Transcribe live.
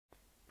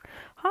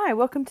Hi,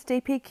 welcome to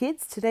DP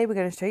Kids. Today we're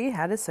going to show you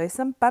how to sew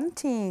some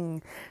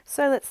bunting.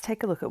 So let's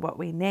take a look at what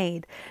we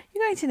need.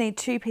 You're going to need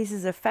 2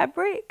 pieces of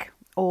fabric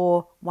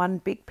or 1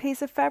 big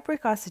piece of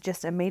fabric. I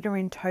suggest 1 metre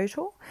in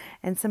total,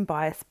 and some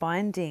bias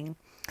binding.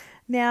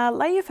 Now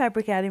lay your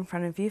fabric out in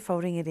front of you,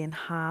 folding it in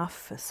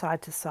half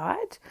side to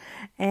side,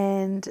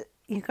 and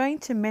you're going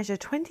to measure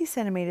 20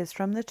 centimetres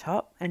from the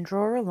top and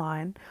draw a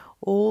line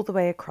all the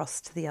way across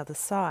to the other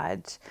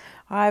side.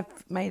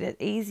 I've made it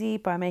easy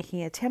by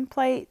making a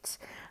template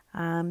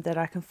that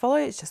I can follow.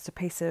 It's just a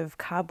piece of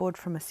cardboard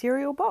from a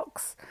cereal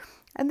box,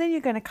 and then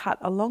you're going to cut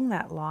along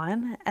that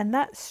line, and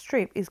that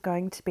strip is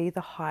going to be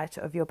the height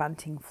of your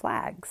bunting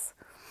flags.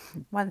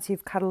 Once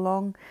you've cut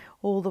along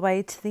all the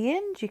way to the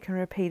end, you can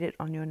repeat it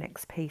on your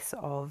next piece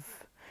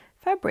of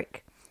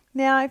fabric.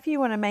 Now if you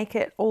want to make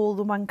it all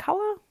the one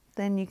colour,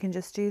 then you can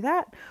just do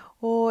that,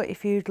 or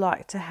if you'd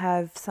like to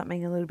have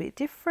something a little bit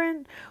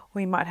different,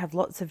 or you might have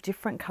lots of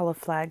different colour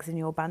flags in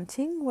your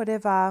bunting,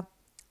 whatever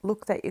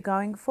look that you're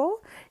going for.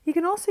 You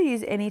can also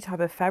use any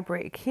type of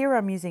fabric. Here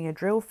I'm using a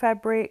drill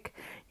fabric.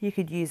 You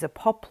could use a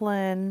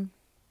poplin,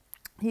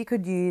 you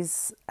could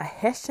use a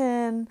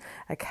hessian,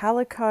 a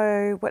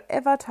calico,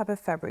 whatever type of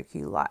fabric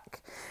you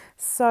like.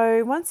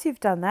 So once you've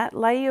done that,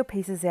 lay your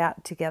pieces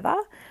out together,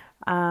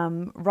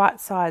 right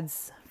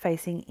sides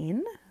facing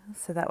in,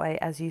 so that way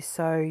as you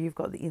sew you've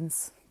got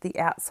the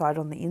outside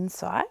on the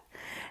inside,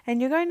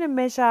 and you're going to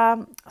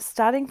measure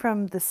starting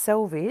from the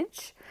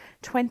selvage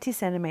 20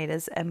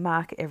 centimetres and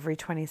mark every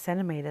 20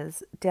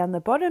 centimetres. Down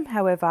the bottom,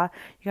 however,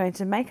 you're going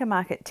to make a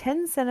mark at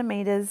 10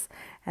 centimetres,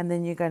 and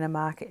then you're going to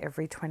mark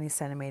every 20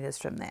 centimetres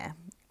from there.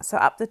 So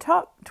up the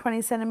top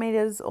 20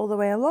 centimetres all the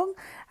way along,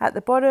 at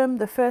the bottom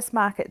the first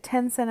mark at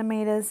 10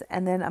 centimetres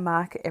and then a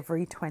mark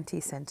every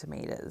 20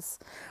 centimetres.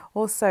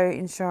 Also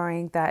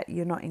ensuring that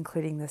you're not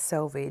including the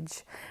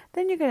selvage.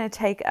 Then you're going to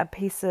take a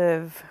piece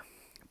of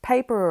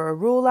paper or a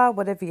ruler,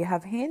 whatever you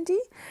have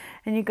handy,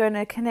 and you're going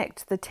to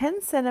connect the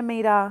 10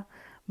 centimetre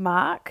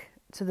mark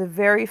to the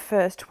very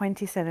first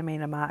 20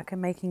 centimetre mark,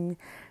 and making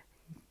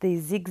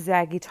these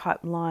zigzaggy type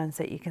lines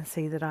that you can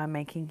see that I'm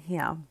making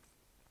here.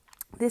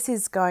 This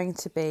is going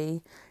to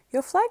be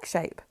your flag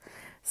shape.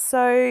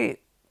 So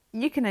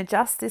you can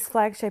adjust this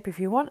flag shape if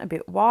you want, a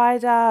bit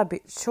wider, a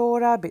bit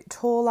shorter, a bit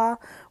taller,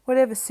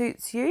 whatever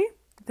suits you.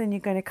 Then you're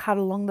going to cut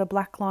along the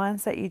black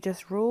lines that you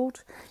just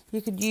ruled.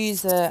 You could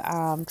use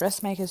a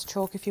dressmaker's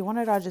chalk if you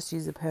wanted. I just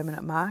use a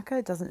permanent marker.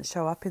 It doesn't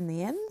show up in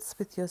the ends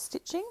with your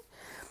stitching.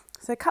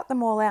 So cut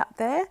them all out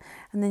there,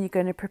 and then you're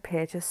going to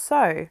prepare to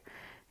sew.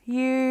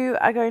 You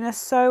are going to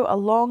sew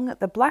along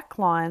the black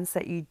lines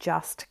that you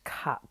just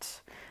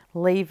cut,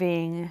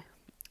 leaving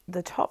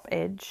the top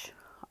edge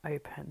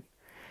open,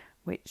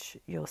 which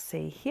you'll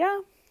see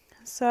here.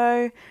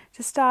 So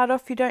to start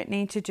off, you don't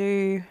need to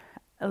do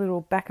a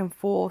little back and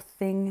forth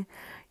thing.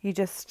 You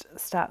just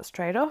start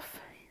straight off,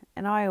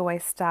 and I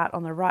always start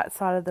on the right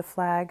side of the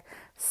flag,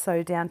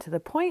 sew down to the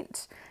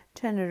point,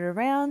 turn it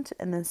around,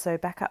 and then sew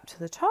back up to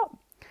the top.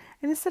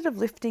 And instead of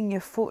lifting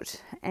your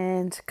foot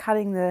and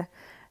cutting the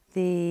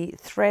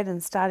thread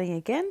and starting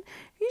again,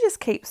 you just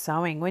keep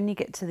sewing. When you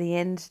get to the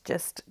end,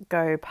 just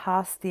go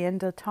past the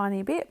end a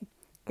tiny bit,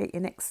 get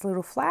your next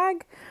little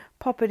flag,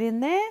 pop it in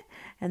there,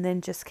 and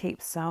then just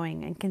keep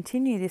sewing, and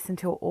continue this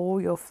until all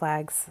your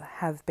flags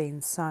have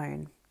been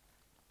sewn.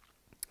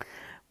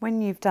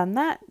 When you've done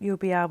that, you'll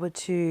be able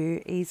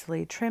to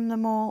easily trim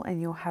them all,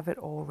 and you'll have it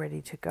all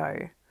ready to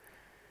go.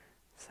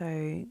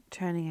 So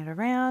turning it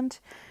around.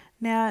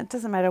 Now it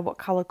doesn't matter what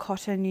colour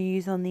cotton you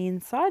use on the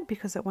inside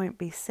because it won't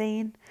be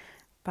seen,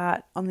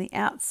 but on the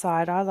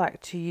outside I like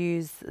to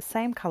use the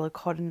same colour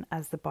cotton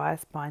as the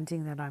bias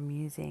binding that I'm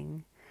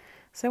using.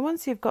 So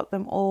once you've got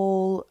them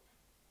all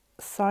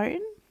sewn,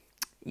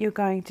 you're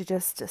going to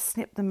just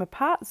snip them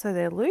apart so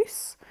they're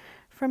loose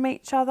from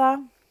each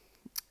other,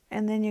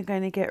 and then you're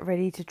going to get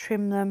ready to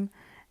trim them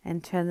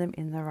and turn them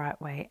in the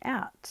right way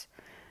out.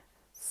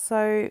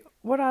 So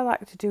what I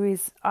like to do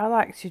is I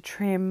like to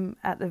trim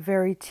at the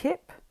very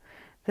tip,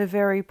 the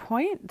very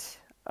point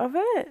of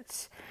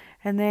it,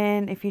 and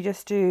then if you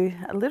just do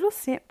a little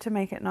snip to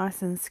make it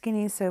nice and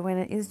skinny, so when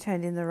it is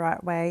turned in the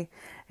right way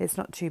it's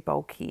not too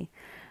bulky.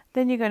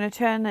 Then you're going to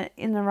turn it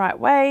in the right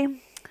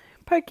way,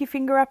 poke your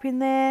finger up in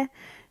there,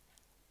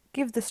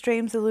 give the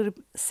seams a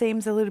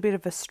little bit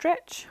of a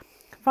stretch,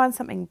 find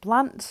something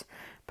blunt,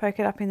 poke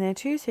it up in there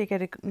too so you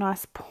get a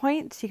nice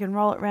point. You can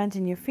roll it around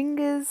in your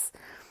fingers,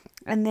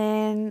 and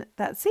then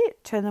that's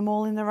it. Turn them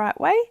all in the right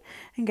way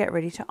and get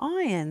ready to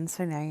iron.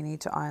 So now you need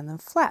to iron them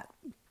flat.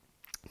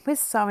 With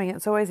sewing,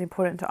 it's always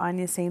important to iron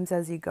your seams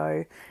as you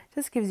go.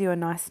 Just gives you a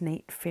nice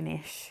neat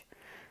finish.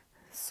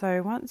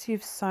 So once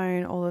you've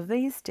sewn all of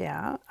these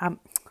down,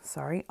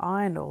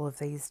 ironed all of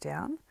these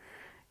down,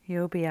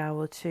 you'll be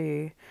able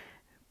to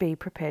be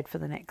prepared for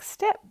the next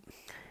step,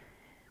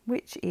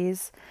 which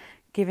is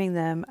giving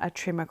them a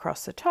trim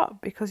across the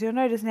top, because you'll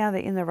notice now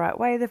they're in the right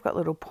way. They've got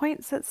little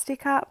points that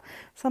stick up.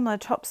 Some of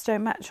the tops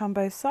don't match on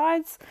both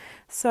sides.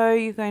 So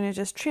you're going to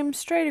just trim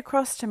straight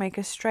across to make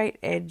a straight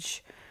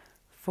edge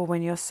for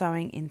when you're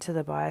sewing into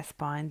the bias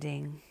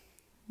binding.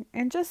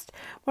 And just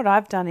what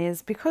I've done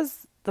is,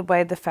 because the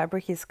way the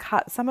fabric is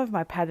cut, some of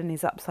my pattern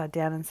is upside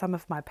down and some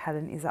of my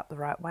pattern is up the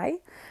right way.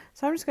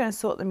 So I'm just going to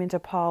sort them into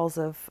piles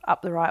of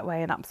up the right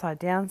way and upside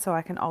down so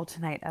I can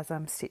alternate as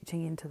I'm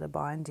stitching into the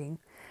binding.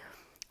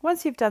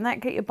 Once you've done that,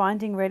 get your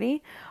binding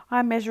ready.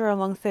 I measure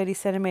along 30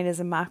 centimeters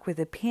and mark with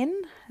a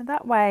pin. And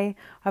that way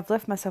I've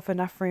left myself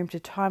enough room to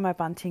tie my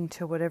bunting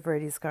to whatever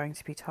it is going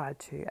to be tied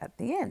to at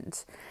the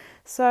end.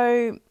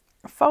 So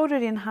fold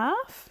it in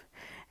half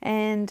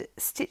and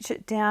stitch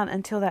it down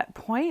until that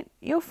point.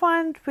 You'll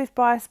find with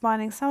bias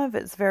binding some of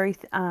it's very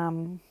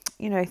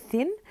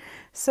thin,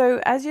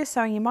 so as you're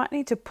sewing you might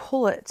need to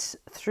pull it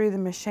through the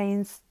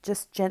machines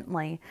just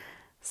gently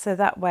so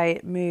that way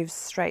it moves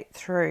straight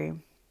through.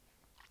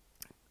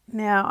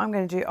 Now I'm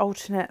going to do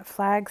alternate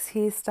flags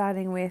here,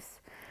 starting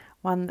with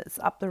one that's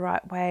up the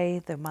right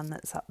way, the one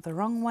that's up the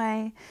wrong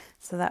way,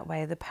 so that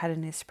way the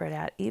pattern is spread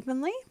out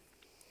evenly.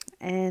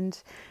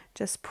 And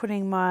just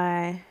putting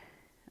my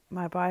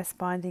bias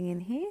binding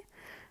in here,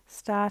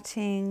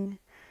 starting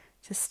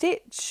to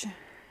stitch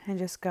and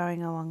just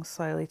going along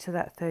slowly to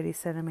that 30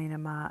 centimeter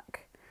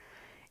mark.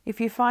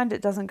 If you find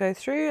it doesn't go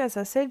through, as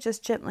I said,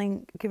 just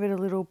gently give it a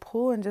little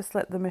pull and just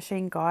let the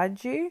machine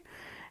guide you,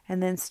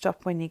 and then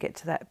stop when you get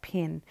to that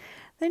pin.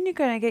 Then you're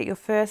going to get your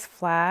first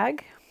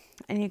flag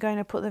and you're going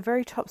to put the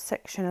very top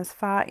section as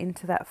far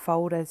into that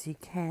fold as you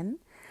can,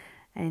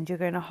 and you're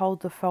going to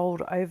hold the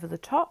fold over the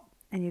top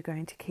and you're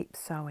going to keep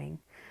sewing.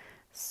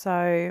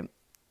 So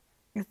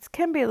it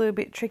can be a little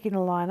bit tricky to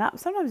line up.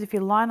 Sometimes if you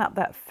line up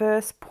that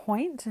first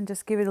point and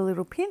just give it a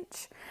little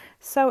pinch,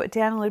 sew it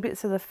down a little bit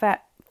so the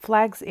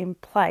flag's in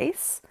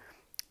place,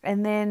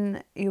 and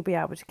then you'll be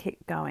able to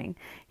keep going.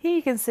 Here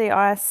you can see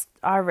I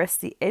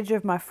rest the edge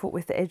of my foot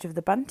with the edge of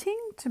the bunting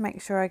to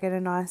make sure I get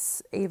a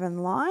nice even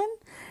line,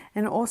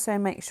 and also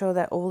make sure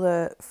that all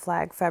the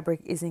flag fabric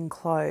is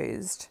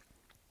enclosed.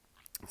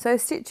 So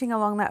stitching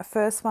along that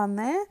first one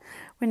there,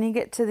 when you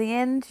get to the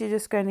end, you're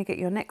just going to get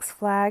your next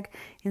flag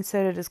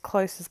inserted as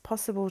close as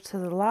possible to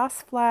the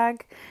last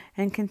flag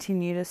and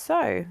continue to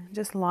sew,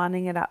 just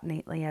lining it up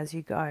neatly as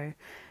you go.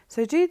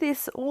 So do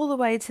this all the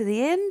way to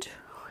the end,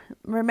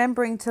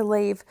 remembering to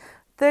leave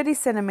 30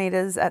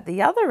 centimeters at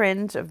the other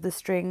end of the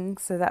string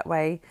so that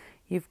way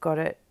you've got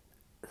it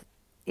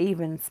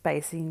even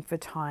spacing for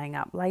tying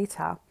up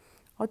later.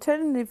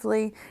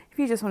 Alternatively, if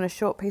you just want a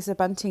short piece of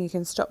bunting, you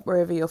can stop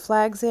wherever your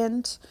flags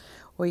end,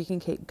 or you can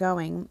keep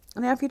going.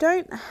 Now, if you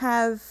don't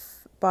have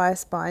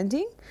bias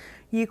binding,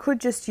 you could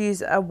just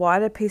use a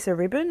wider piece of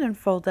ribbon and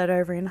fold that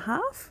over in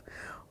half,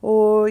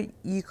 or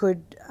you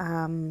could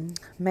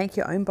make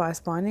your own bias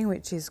binding,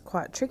 which is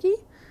quite tricky,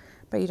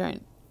 but you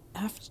don't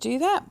have to do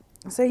that.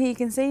 So here you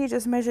can see you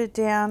just measured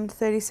down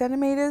 30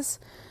 centimeters,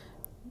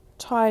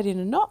 tie it in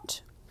a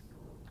knot,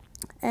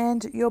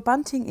 and your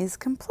bunting is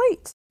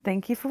complete.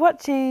 Thank you for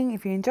watching.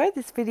 If you enjoyed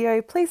this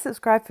video, please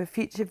subscribe for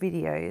future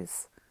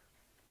videos.